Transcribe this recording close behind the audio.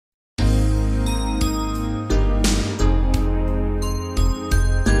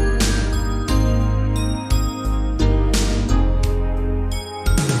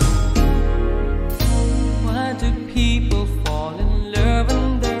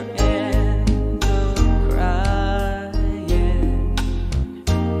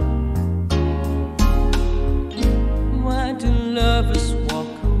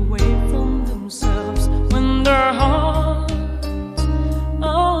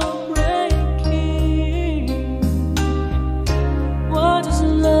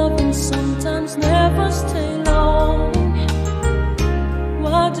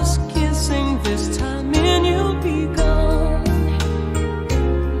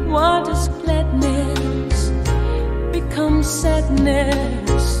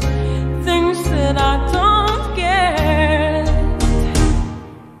sadness, things that I don't get.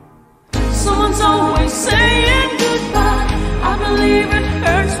 Someone's always saying goodbye. I believe it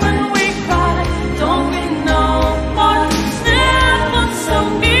hurts when we cry. Don't we know what's never so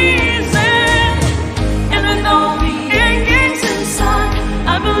easy? And with all the achings inside,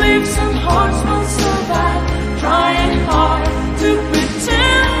 I believe some hearts will survive, trying hard to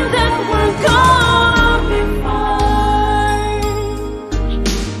pretend that we're gonna be fine.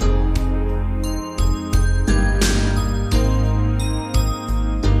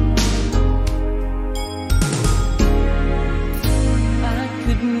 I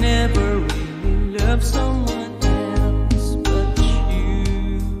could never really love someone else but you.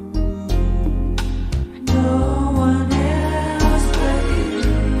 No one else but you.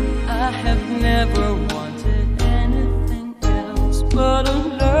 I have never wanted anything else but a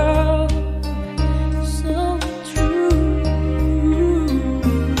love so true.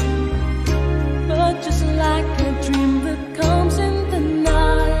 But just like a dream that comes in the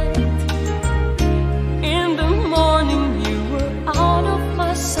night, in the morning you were out of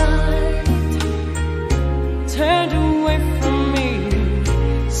my sight, turned away from me,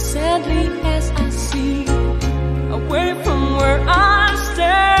 sadly as I see, away from where I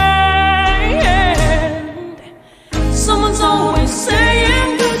stand. Someone's always saying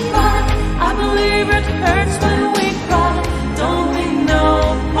goodbye. I believe it hurts when we cry. Don't we know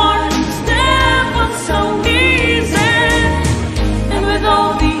parting's never so easy? And with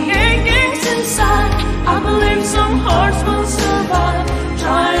all the achings inside, I believe some hearts will survive,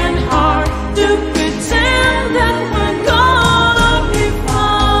 trying hard to pretend that we're gonna be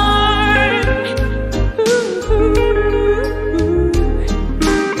fine.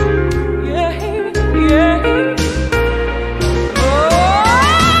 Yeah, yeah.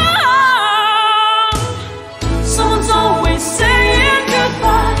 Someone's always saying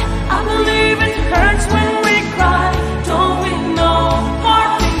goodbye. I believe it hurts when we cry. Don't we know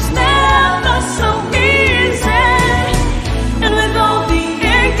parting's never so easy? And with all the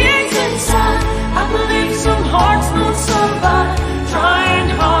achings inside, I believe some hearts will survive, trying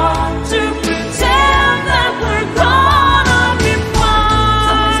hard to pretend that we're gonna be fine.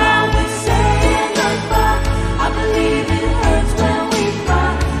 Someone's always saying goodbye. I believe it hurts when we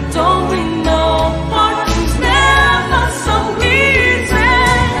cry. Don't we know parting's never so easy?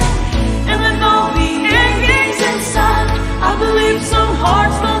 And with all the achings inside, I believe some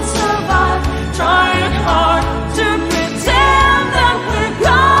hearts will survive, trying hard to pretend that we're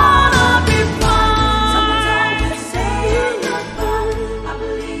gonna be fine. Someone's always saying goodbye. I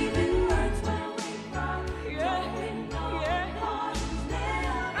believe it hurts when we cry. Don't we know parting's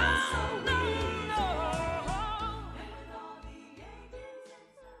never so easy? And with all the achings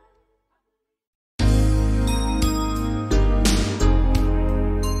inside.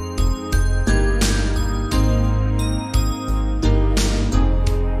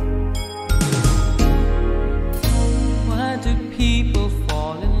 Why do people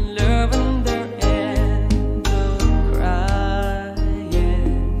fall in love and their end up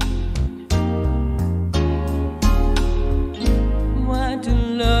crying? Why do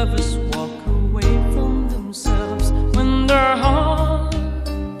lovers walk away from themselves when their hearts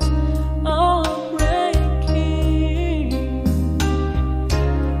are breaking?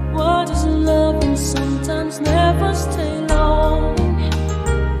 Why does loving sometimes never stay long?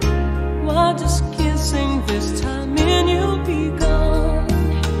 Why does kissing this time mean you'll be gone?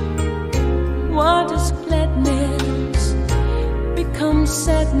 Why does gladness become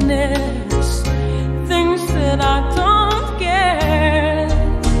sadness, things that I don't get?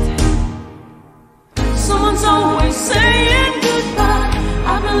 Someone's always saying goodbye.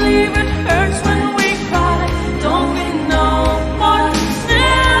 I believe it hurts when we cry. Don't we know parting's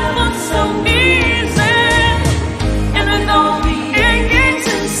never so easy? And with all the achings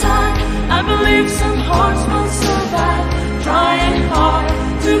inside, I believe some hearts will survive, trying hard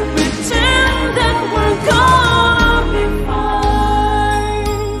to pretend that we're gonna be fine.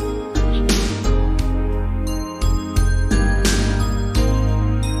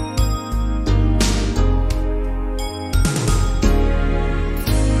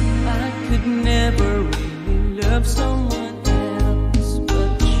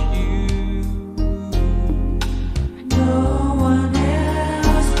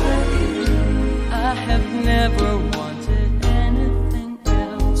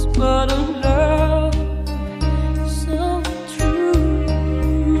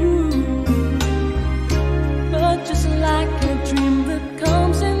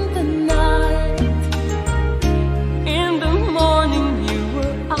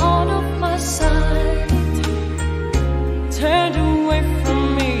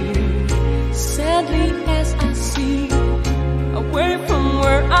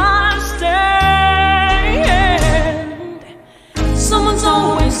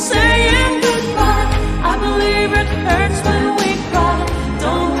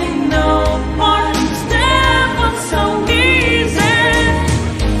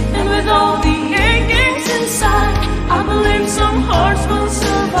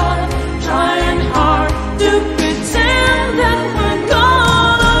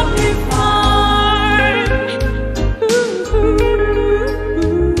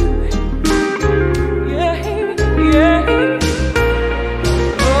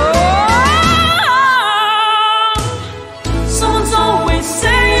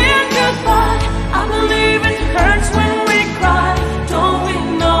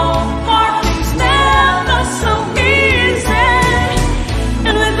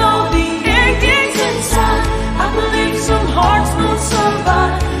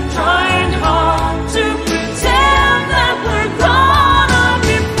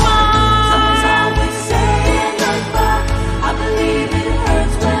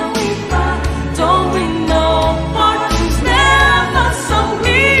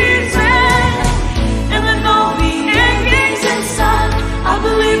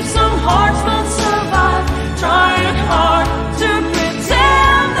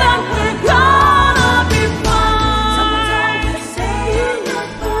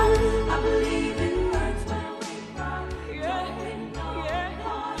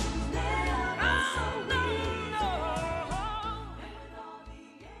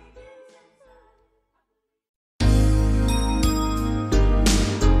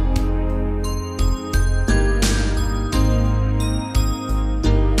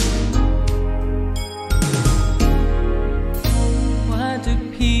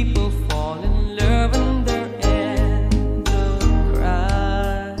 people fall in love and they end up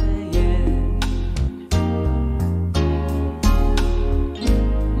crying?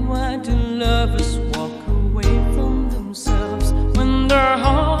 Why do lovers walk away from themselves when their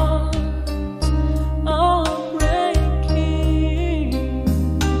hearts are breaking?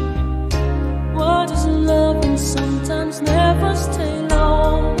 Why does loving sometimes never stay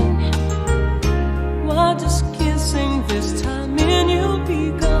long? Why does kissing this time and you'll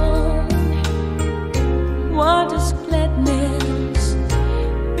be gone? Why does gladness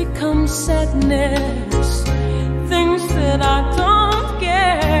become sadness? Things that I don't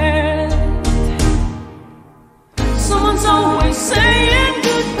get. Someone's always saying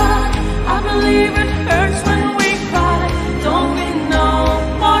goodbye. I believe it hurts when we cry. Don't we know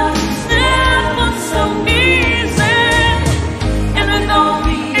what is never so easy? And with all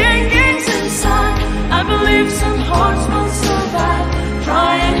the achings inside, I believe some hearts will survive.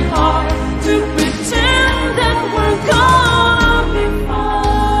 Trying hard to pretend that we're gonna be fine.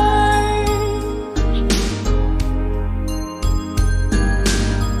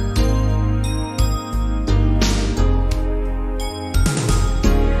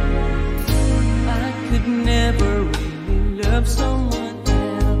 I could never really love someone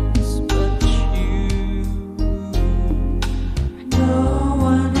else but you. No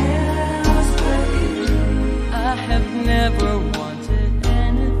one else but you. I have never wanted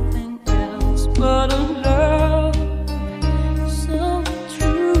anything else but a love so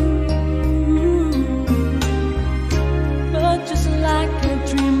true. But just like a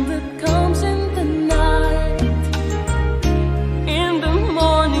dream that comes in the night, in the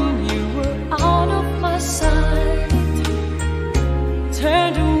morning you were out of my sight,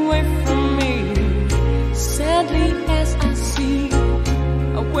 turned away from me, sadly as I see,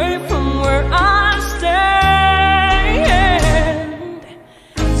 away from where I stand.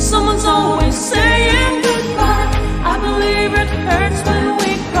 Someone's always saying goodbye. I believe it hurts when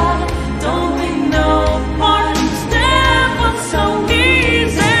we cry. Don't we know parting's never so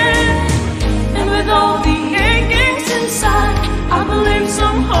easy? And with all the achings inside, I believe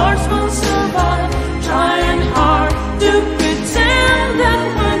some hearts will survive. Trying hard to pretend that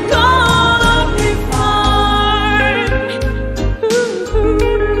we're gonna be fine.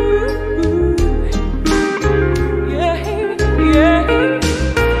 Yeah, yeah.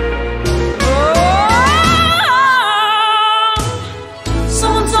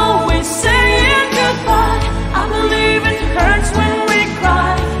 Someone's always saying goodbye. I believe it hurts when we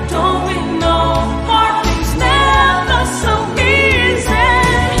cry. Don't we know parting's never so easy?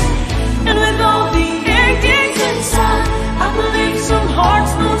 And with all the achings inside, I believe some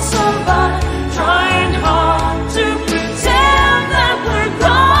hearts will survive. Trying hard to pretend that we're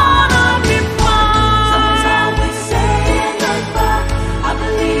gonna be fine. Someone's always saying goodbye. I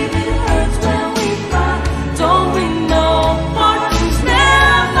believe it hurts when we cry. Don't we know parting's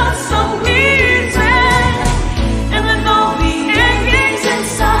never so easy? And with all the achings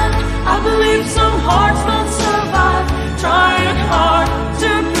inside, I believe some hearts will survive. Trying hard to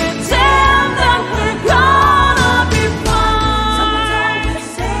pretend that we're gonna be fine. Someone's always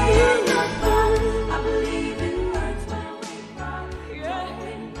saying goodbye. I believe it hurts when we cry. Don't we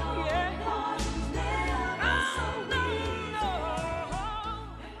know parting's never so easy?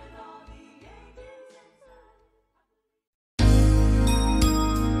 And with all the achings inside.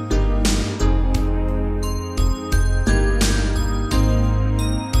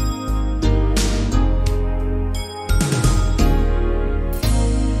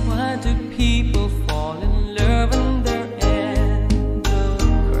 Why do people fall in love and they end up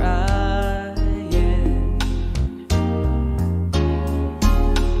crying?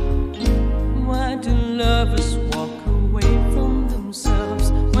 Why do lovers walk away from themselves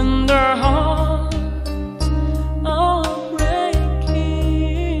when their hearts are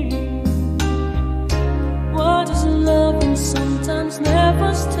breaking? Why does loving sometimes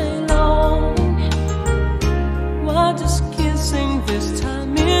never stay long? Why does kissing this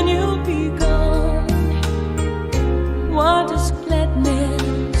time and you'll be gone? Why does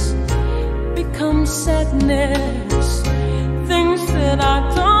gladness become sadness? Things that I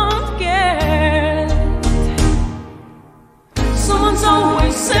don't get. Someone's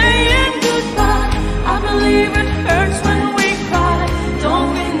always saying goodbye. I believe it hurts when we cry. Don't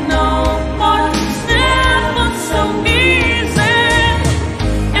we know parting's never so easy?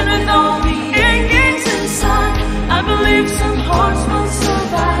 And with all the achings inside, I believe some hearts will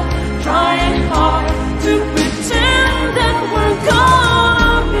survive. Trying hard to pretend that we're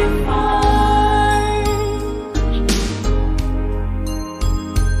gonna be fine.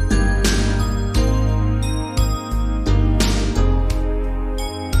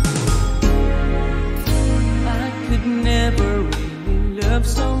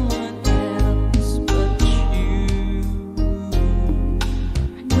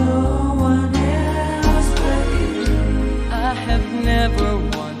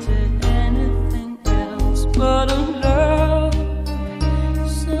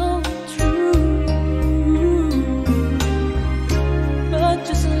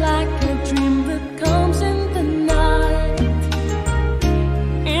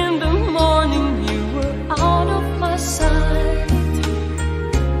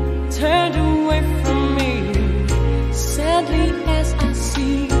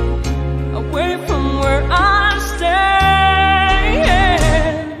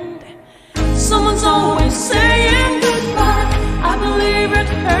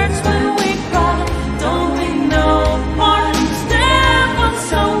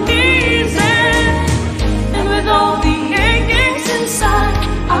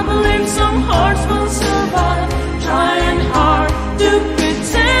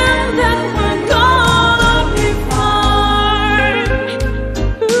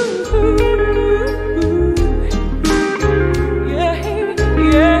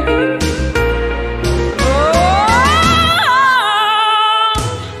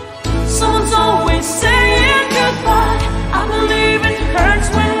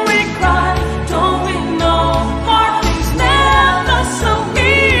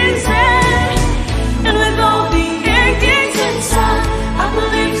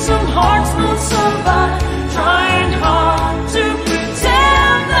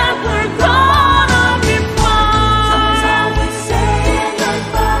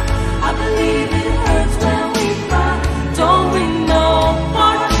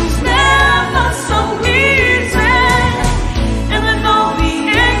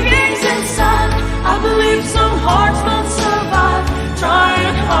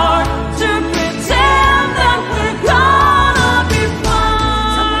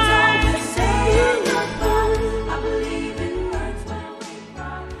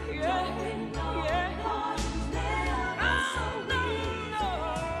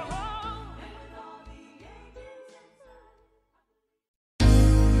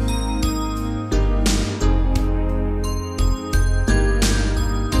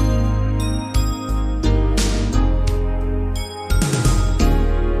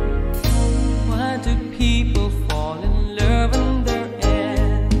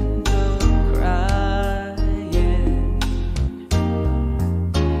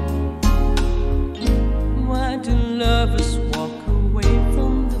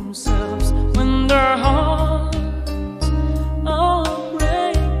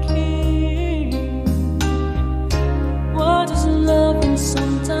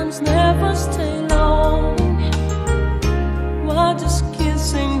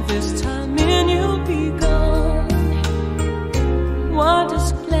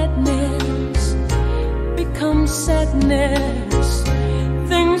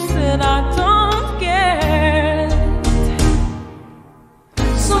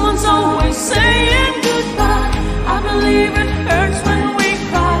 always saying goodbye. I believe it hurts when we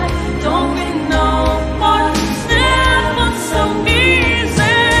cry. Don't we know part is never so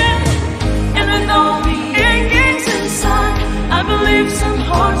easy? And with all the achings inside, I believe some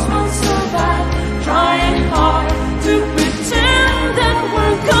hearts will survive. Trying hard to pretend that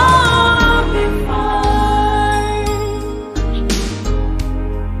we're gonna be fine.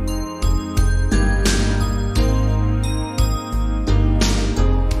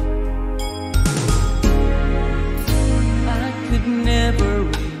 I could never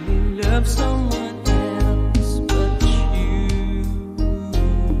really love someone else but you.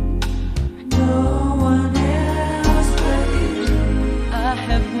 No one else but you. I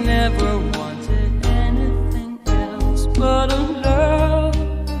have never wanted anything else but a love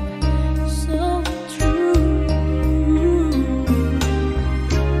so true.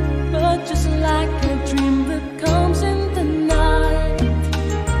 But just like a dream that comes in the night,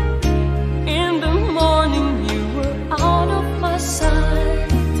 in the morning you were out of my sight,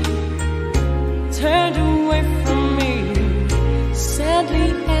 turned away from me, sadly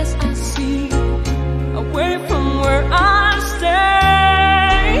as I see, away from where I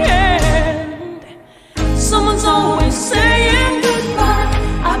stand. Someone's always saying goodbye.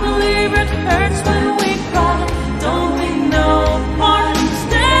 I believe it hurts when we cry. Don't we know parting's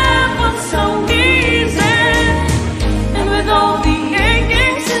never so easy? And with all the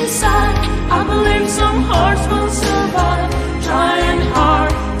achings inside, I believe some hearts will survive. Trying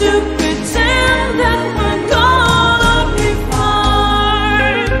hard to pretend that we're gonna be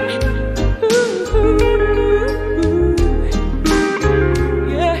fine.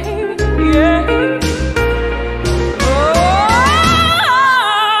 Yeah, yeah.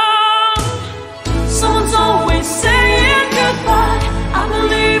 Someone's always saying goodbye. I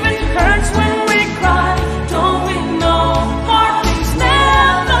believe it hurts when we cry. Don't we know parting's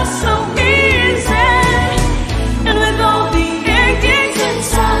never so easy? And with all the achings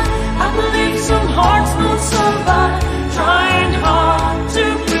inside, I believe some hearts will survive. Trying hard to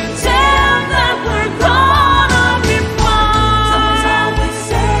pretend that we're gonna be fine. Someone's always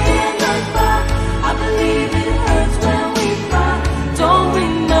saying goodbye. I believe it hurts when we cry. Don't we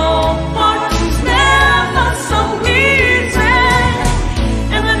know parting's never so easy?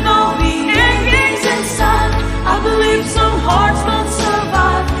 And with all the achings inside, I believe some hearts will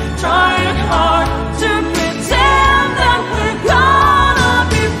survive. Trying hard to pretend that we're gonna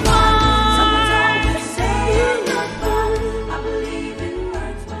be fine. Someone's always saying goodbye. I believe it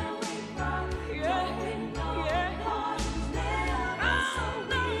hurts when we cry. Don't we know parting's never so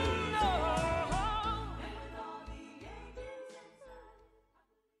easy? And with all the achings inside.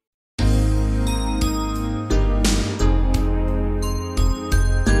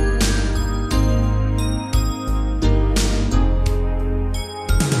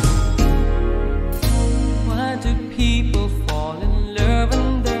 Why do people fall in love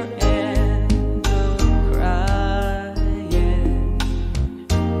and their end up crying?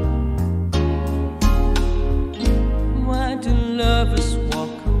 Why do lovers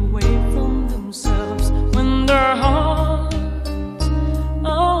walk away from themselves when their hearts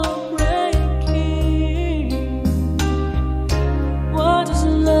are breaking? Why does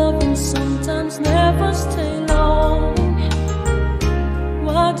loving sometimes never stay long?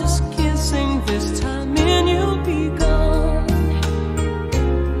 Why does kissing this time mean you'll be gone?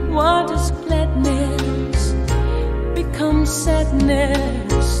 Why does gladness become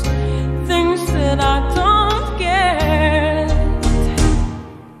sadness? Things that I don't get.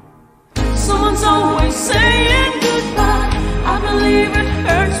 Someone's always saying goodbye. I believe it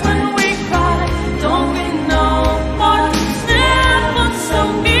hurts when we cry. Don't we know parting's never so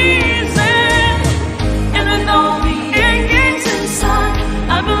easy? And with all the achings inside,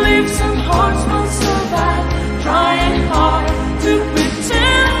 I believe some hearts will survive. Trying hard to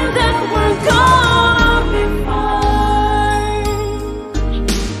pretend that we're gonna be fine.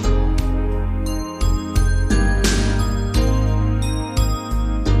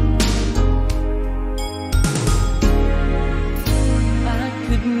 I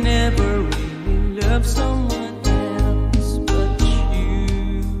could never really love someone else but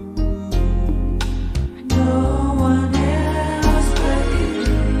you. No one else but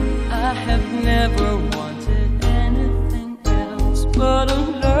you. I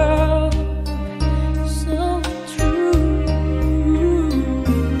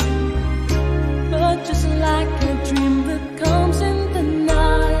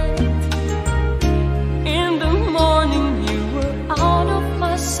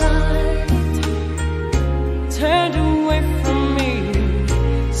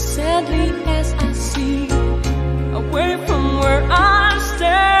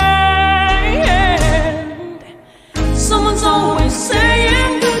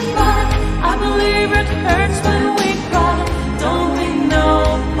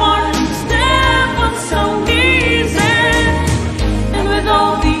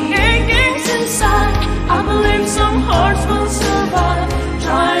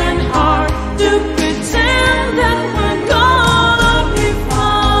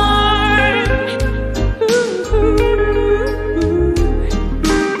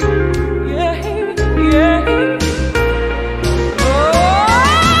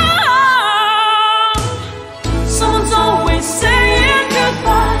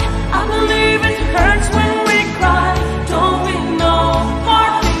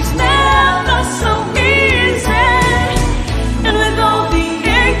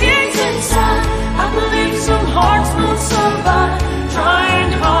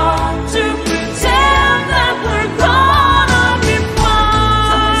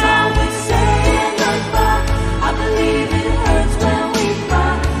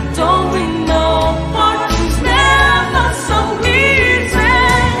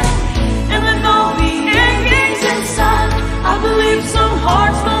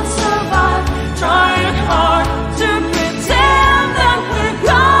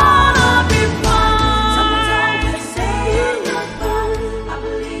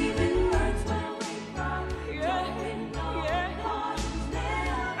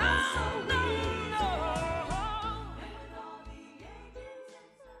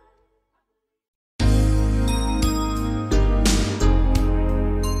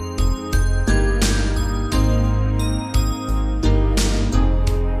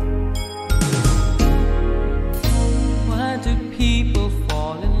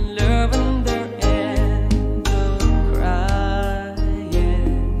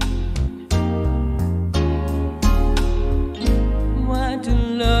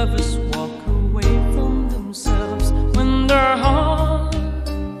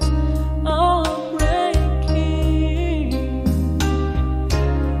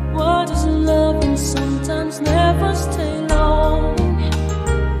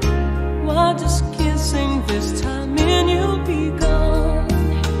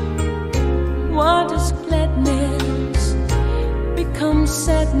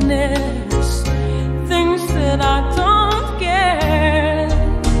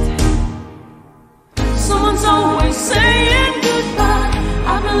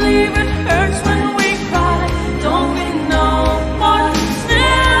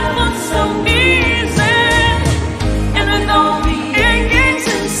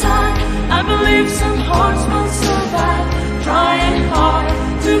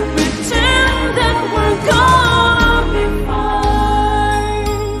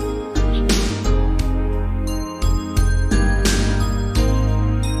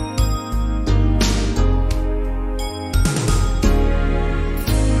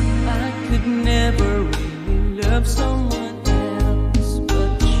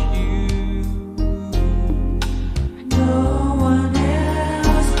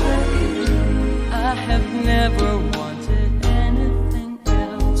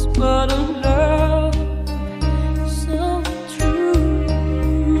love.